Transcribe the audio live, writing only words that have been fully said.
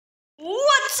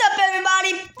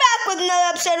everybody, back with another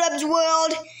episode of Eb's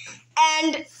World.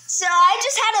 And so I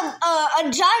just had a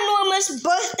ginormous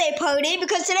birthday party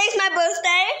because today's my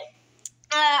birthday.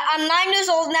 I'm 9 years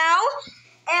old now.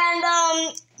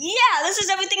 And yeah, this is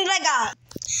everything that I got.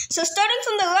 So starting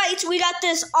from the right, we got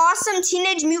this awesome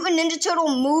Teenage Mutant Ninja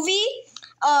Turtle movie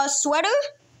sweater.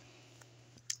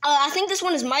 I think this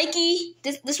one is Mikey.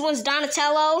 This one's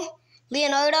Donatello,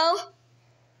 Leonardo.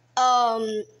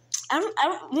 I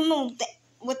don't remember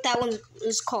what that one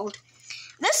is called.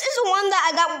 This is the one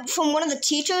that I got from one of the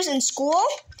teachers in school.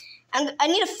 I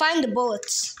need to find the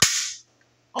bullets.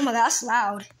 Oh my god, that's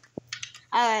loud.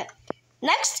 Alright.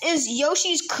 Next is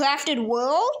Yoshi's Crafted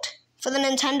World for the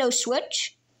Nintendo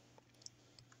Switch.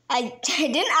 I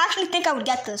didn't actually think I would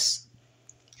get this.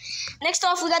 Next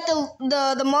off, we got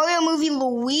the Mario movie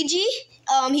Luigi.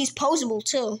 He's posable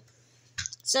too.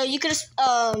 So you could just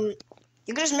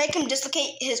make him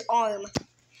dislocate his arm.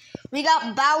 We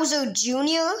got Bowser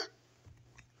Jr.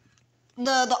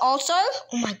 The All-Star.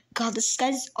 Oh my god, this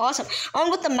guy's awesome.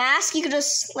 With the mask, you could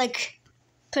just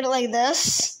put it like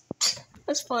this.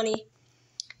 That's funny.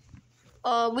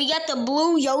 We got the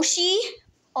Blue Yoshi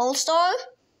All-Star.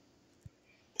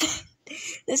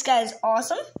 This guy is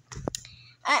awesome.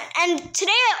 And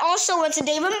today I also went to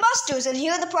Dave & Buster's, and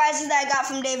here are the prizes that I got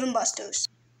from Dave & Buster's.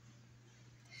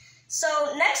 So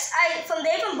next, from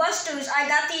Dave & Buster's, I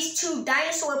got these two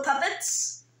dinosaur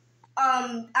puppets.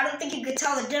 I don't think you could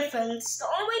tell the difference. The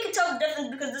only way you can tell the difference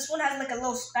is because this one has a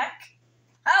little speck.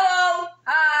 Hello,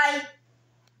 hi.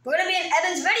 We're gonna be in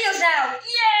Evan's videos now.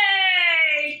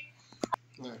 Yay!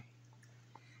 Yeah.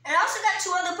 And I also got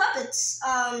two other puppets.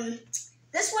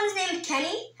 This one's named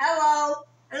Kenny. Hello.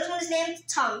 And this one's named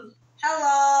Tommy.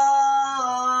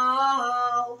 Hello.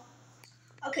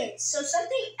 Okay, so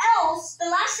something else. The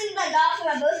last thing that I got for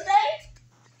my birthday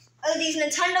are these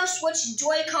Nintendo Switch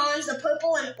Joy-Cons, the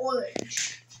purple and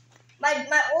orange.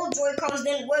 My old Joy-Cons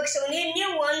didn't work, so we need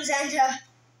new ones, and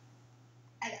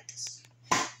I got this.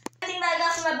 Everything that I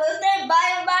got for my birthday.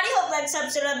 Bye, everybody. Hope you liked this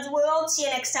episode of Eb's World. See you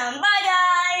next time. Bye,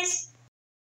 guys.